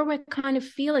 So whenever we're kind of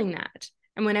feeling that,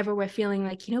 and whenever we're feeling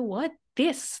like, what,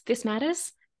 this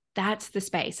matters, that's the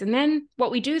space. And then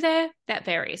what we do there, that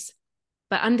varies.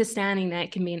 But understanding that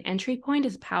it can be an entry point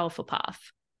is a powerful path.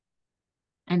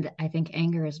 And I think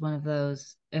anger is one of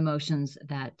those emotions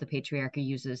that the patriarchy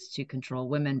uses to control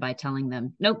women by telling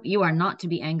them, nope, you are not to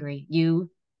be angry.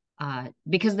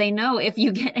 Because they know if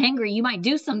you get angry, you might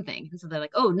do something. And so they're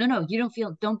like, oh, no,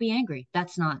 don't be angry.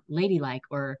 That's not ladylike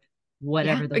or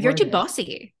whatever the word is. You're too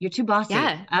bossy. You're too bossy.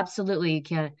 Yeah. Absolutely. You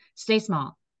can't stay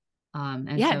small. So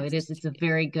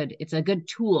it's a good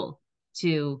tool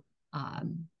to,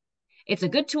 it's a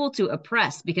good tool to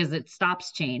oppress because it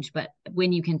stops change. But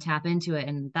when you can tap into it,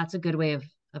 and that's a good way of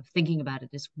thinking about it,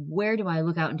 is where do I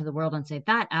look out into the world and say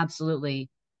that absolutely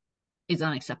is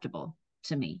unacceptable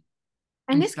to me?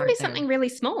 And this can be something really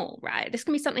small, right? This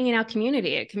can be something in our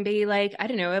community. It can be like, I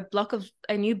don't know,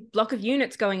 a new block of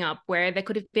units going up where there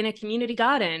could have been a community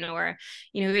garden, or,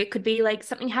 it could be like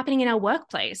something happening in our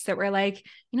workplace that we're like,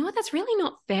 what, that's really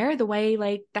not fair the way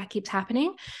like that keeps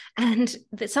happening. And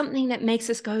that's something that makes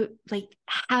us go like,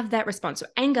 have that response. So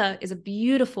anger is a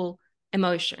beautiful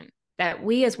emotion that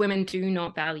we as women do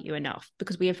not value enough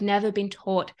because we have never been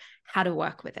taught how to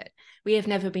work with it. We have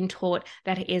never been taught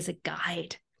that it is a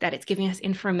guide, that it's giving us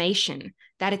information,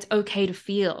 that it's okay to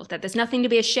feel, that there's nothing to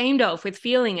be ashamed of with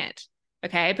feeling it,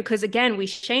 okay? Because again, we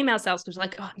shame ourselves because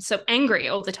like, oh, I'm so angry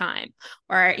all the time.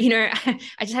 Or, I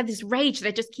just have this rage that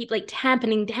I just keep like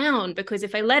tamping down because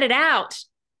if I let it out,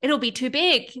 it'll be too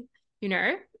big,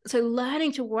 So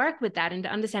learning to work with that and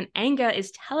to understand anger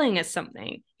is telling us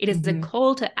something. It is a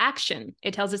call to action.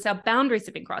 It tells us our boundaries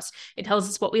have been crossed. It tells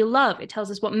us what we love. It tells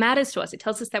us what matters to us. It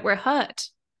tells us that we're hurt.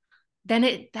 Then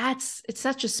it's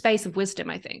such a space of wisdom,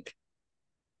 I think.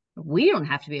 We don't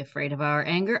have to be afraid of our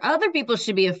anger. Other people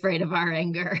should be afraid of our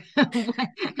anger. What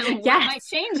might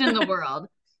change in the world?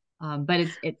 But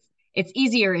it's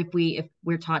easier if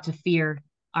we're taught to fear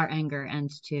our anger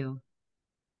and to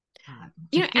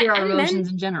fear our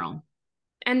emotions in general.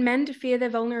 And men to fear their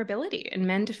vulnerability, and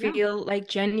men to feel like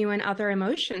genuine other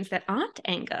emotions that aren't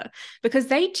anger, because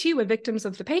they too are victims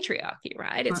of the patriarchy,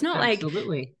 right? It's not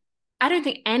Absolutely. I don't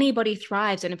think anybody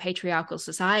thrives in a patriarchal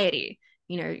society.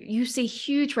 You see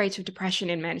huge rates of depression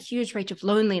in men, huge rates of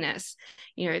loneliness.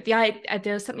 There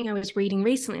was something I was reading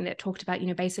recently that talked about,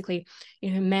 basically,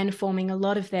 men forming a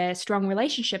lot of their strong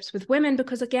relationships with women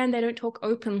because, again, they don't talk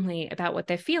openly about what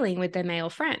they're feeling with their male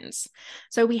friends.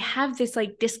 So we have this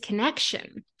like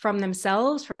disconnection from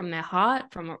themselves, from their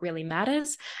heart, from what really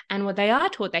matters. And what they are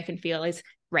taught they can feel is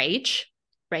rage.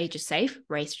 Rage is safe,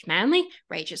 rage is manly,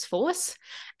 rage is force.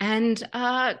 And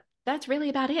that's really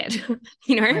about it,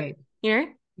 Right.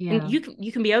 And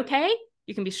you can be okay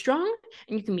You can be strong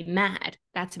and you can be mad.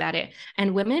 That's about it.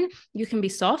 And women, you can be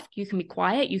soft, you can be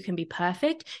quiet, you can be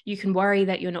perfect. You can worry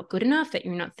that you're not good enough, that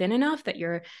you're not thin enough, that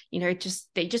you're,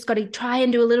 they just got to try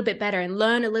and do a little bit better and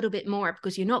learn a little bit more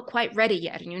because you're not quite ready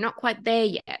yet and you're not quite there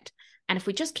yet. And if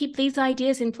we just keep these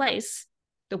ideas in place,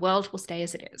 the world will stay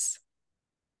as it is.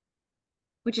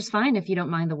 Which is fine if you don't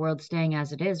mind the world staying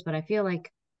as it is. But I feel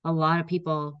like a lot of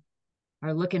people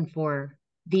are looking for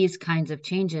these kinds of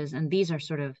changes. And these are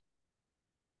sort of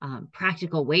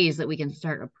practical ways that we can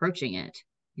start approaching it,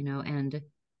 and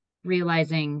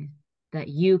realizing that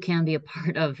you can be a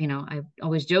part of, I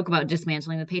always joke about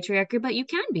dismantling the patriarchy, but you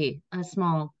can be a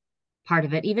small part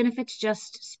of it, even if it's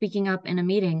just speaking up in a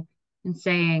meeting and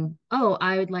saying, oh,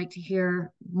 I would like to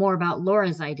hear more about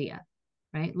Laura's idea,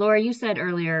 right? Laura, you said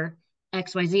earlier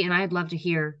XYZ, and I'd love to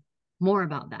hear more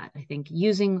about that. I think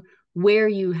using where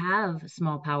you have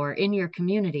small power in your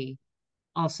community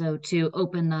also to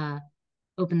open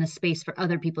the space for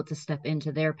other people to step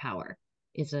into their power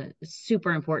is a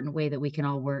super important way that we can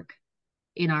all work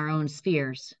in our own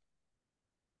spheres.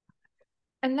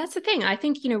 And that's the thing. I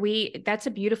think, that's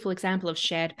a beautiful example of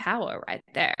shared power right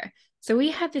there. So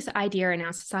we have this idea in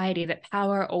our society that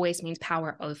power always means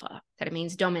power over, that it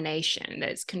means domination, that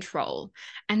it's control.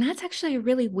 And that's actually a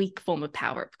really weak form of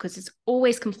power because it's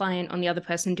always compliant on the other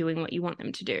person doing what you want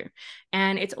them to do.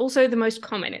 And it's also the most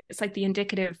common. It's like the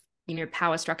indicative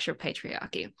power structure of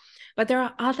patriarchy. But there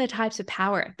are other types of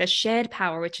power, the shared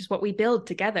power, which is what we build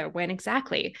together when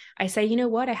exactly I say, you know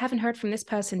what, I haven't heard from this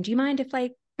person. Do you mind if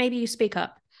maybe you speak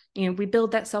up? We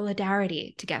build that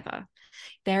solidarity together.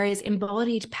 There is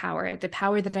embodied power, the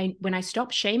power that when I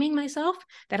stop shaming myself,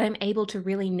 that I'm able to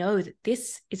really know that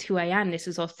this is who I am, this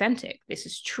is authentic, this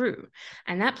is true.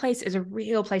 And that place is a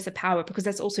real place of power because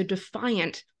that's also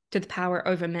defiant to the power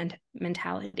over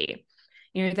mentality.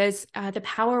 There's the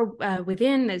power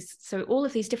within, there's so all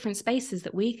of these different spaces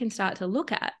that we can start to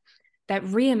look at that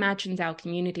reimagines our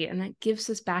community and that gives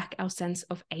us back our sense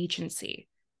of agency.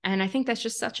 And I think that's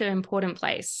just such an important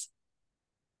place.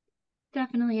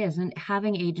 Definitely is. And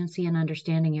having agency and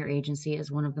understanding your agency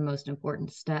is one of the most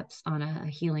important steps on a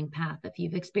healing path. If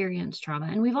you've experienced trauma,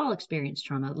 and we've all experienced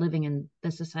trauma living in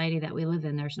the society that we live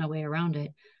in, there's no way around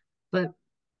it. But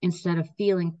instead of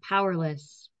feeling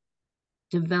powerless,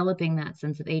 developing that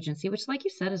sense of agency, which, like you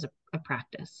said, is a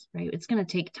practice, right? It's going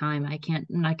to take time. I'm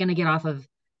not going to get off of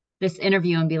this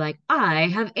interview and be like, I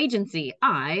have agency,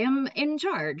 I am in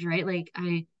charge, right?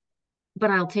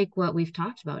 But I'll take what we've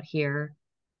talked about here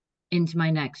into my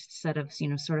next set of,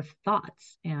 sort of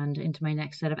thoughts and into my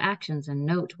next set of actions, and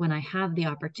note when I have the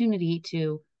opportunity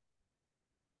to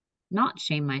not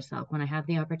shame myself, when I have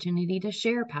the opportunity to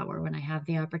share power, when I have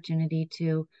the opportunity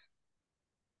to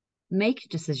make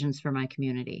decisions for my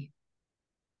community.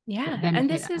 Yeah. And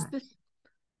this is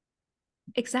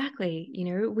exactly,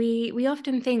 we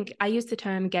often think, I use the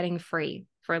term getting free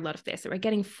for a lot of this. We're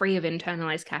getting free of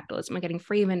internalized capitalism. We're getting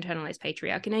free of internalized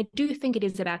patriarchy. And I do think it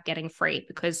is about getting free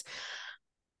because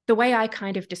the way I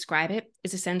kind of describe it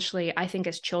is essentially, I think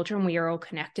as children, we are all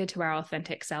connected to our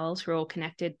authentic selves. We're all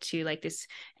connected to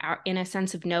our inner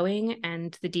sense of knowing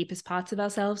and the deepest parts of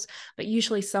ourselves. But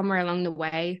usually somewhere along the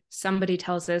way, somebody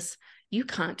tells us, you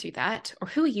can't do that. Or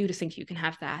who are you to think you can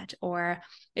have that? Or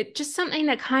it's just something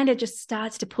that kind of just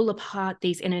starts to pull apart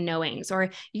these inner knowings. Or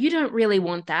you don't really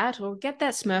want that, or get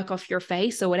that smirk off your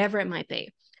face, or whatever it might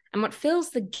be. And what fills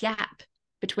the gap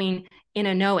between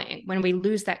inner knowing, when we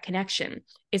lose that connection,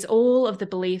 is all of the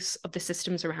beliefs of the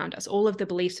systems around us, all of the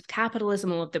beliefs of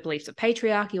capitalism, all of the beliefs of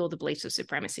patriarchy, all the beliefs of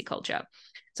supremacy culture.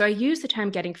 So I use the term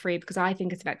getting free because I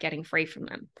think it's about getting free from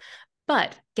them.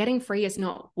 But getting free is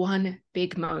not one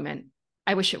big moment.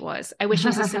 I wish it was. I wish it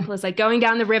was as simple as going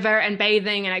down the river and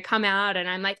bathing, and I come out and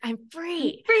I'm like, I'm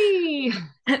free. Free.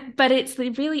 But it's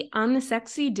the really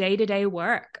unsexy day-to-day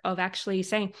work of actually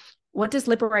saying, what does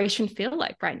liberation feel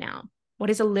like right now?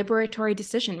 What is a liberatory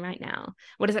decision right now?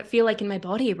 What does it feel like in my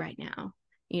body right now?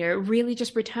 Really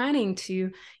just returning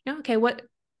to, okay, what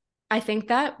I think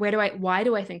that, why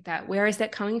do I think that? Where is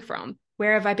that coming from?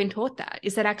 Where have I been taught that?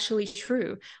 Is that actually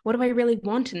true? What do I really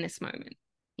want in this moment?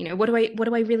 What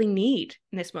do I really need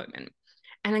in this moment?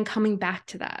 And then coming back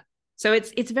to that. So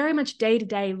it's very much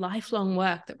day-to-day, lifelong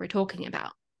work that we're talking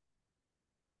about.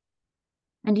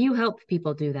 And you help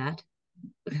people do that.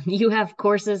 You have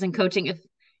courses and coaching.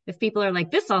 If people are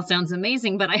like, this all sounds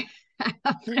amazing, but I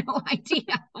have no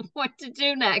idea what to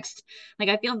do next.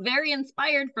 I feel very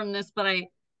inspired from this, but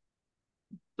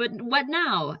what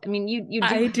now? I mean, you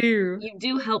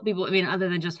do help people. I mean, other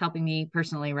than just helping me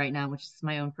personally right now, which is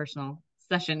my own personal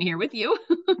session here with you.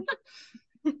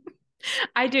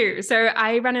 I do. So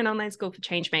I run an online school for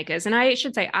change makers. And I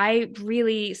should say, I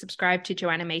really subscribe to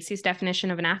Joanna Macy's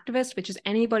definition of an activist, which is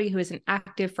anybody who is an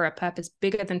active for a purpose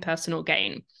bigger than personal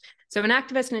gain. So an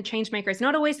activist and a change maker is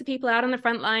not always the people out on the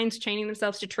front lines chaining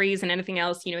themselves to trees and anything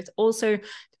else. It's also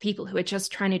the people who are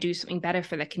just trying to do something better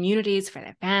for their communities, for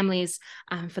their families,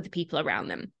 for the people around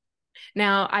them.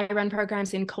 Now, I run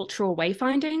programs in cultural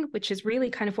wayfinding, which is really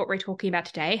kind of what we're talking about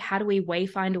today. How do we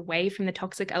wayfind away from the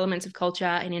toxic elements of culture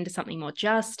and into something more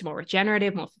just, more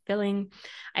regenerative, more fulfilling?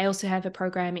 I also have a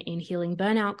program in healing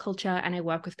burnout culture, and I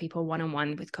work with people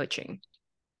one-on-one with coaching.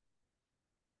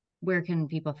 Where can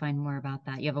people find more about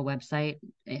that? You have a website?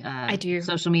 I do.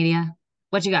 Social media?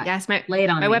 What you got? Yes, lay it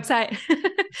on my me. Website.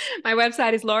 My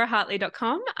website is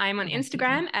laurahartley.com. I'm on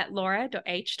Instagram at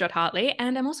laura.h.hartley,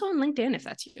 and I'm also on LinkedIn if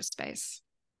that's your space.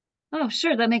 Oh,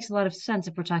 sure. That makes a lot of sense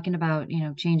if we're talking about,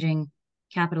 changing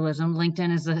capitalism.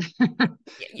 LinkedIn is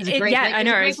a great, I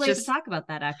know, great it's place just to talk about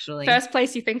that, actually. First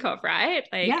place you think of, right?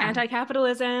 Like Yeah.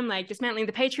 Anti-capitalism, like dismantling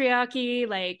the patriarchy,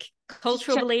 like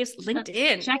cultural beliefs.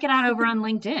 LinkedIn. Check it out over on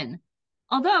LinkedIn.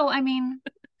 Although, I mean,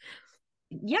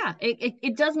 yeah,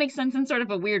 it does make sense in sort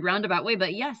of a weird roundabout way,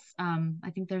 but yes,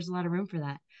 I think there's a lot of room for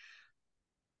that.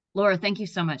 Laura, thank you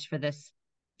so much for this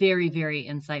very, very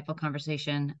insightful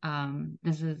conversation.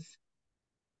 This is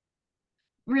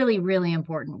really, really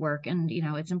important work. And,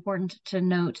 it's important to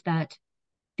note that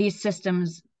these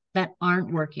systems that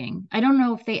aren't working, I don't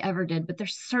know if they ever did, but they're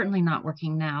certainly not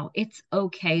working now. It's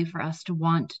okay for us to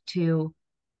want to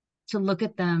look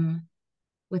at them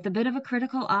with a bit of a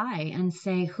critical eye and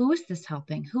say, who is this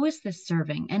helping? Who is this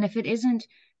serving? And if it isn't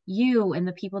you and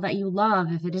the people that you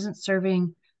love, if it isn't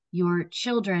serving your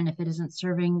children, if it isn't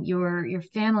serving your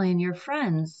family and your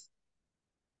friends,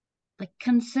 like,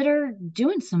 consider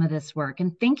doing some of this work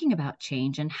and thinking about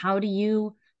change and how do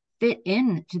you fit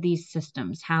into these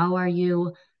systems? How are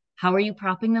you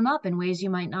propping them up in ways you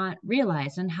might not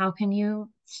realize? And how can you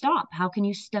stop? How can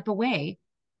you step away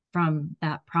from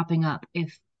that propping up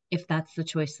if that's the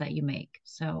choice that you make?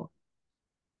 So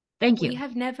thank you. We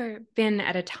have never been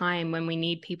at a time when we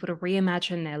need people to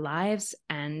reimagine their lives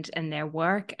and their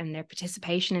work and their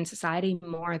participation in society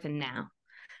more than now.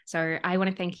 So I want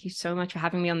to thank you so much for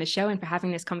having me on the show and for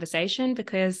having this conversation,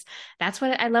 because that's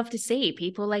what I love to see.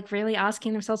 People like really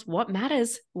asking themselves, what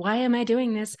matters? Why am I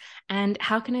doing this? And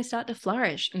how can I start to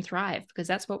flourish and thrive? Because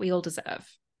that's what we all deserve.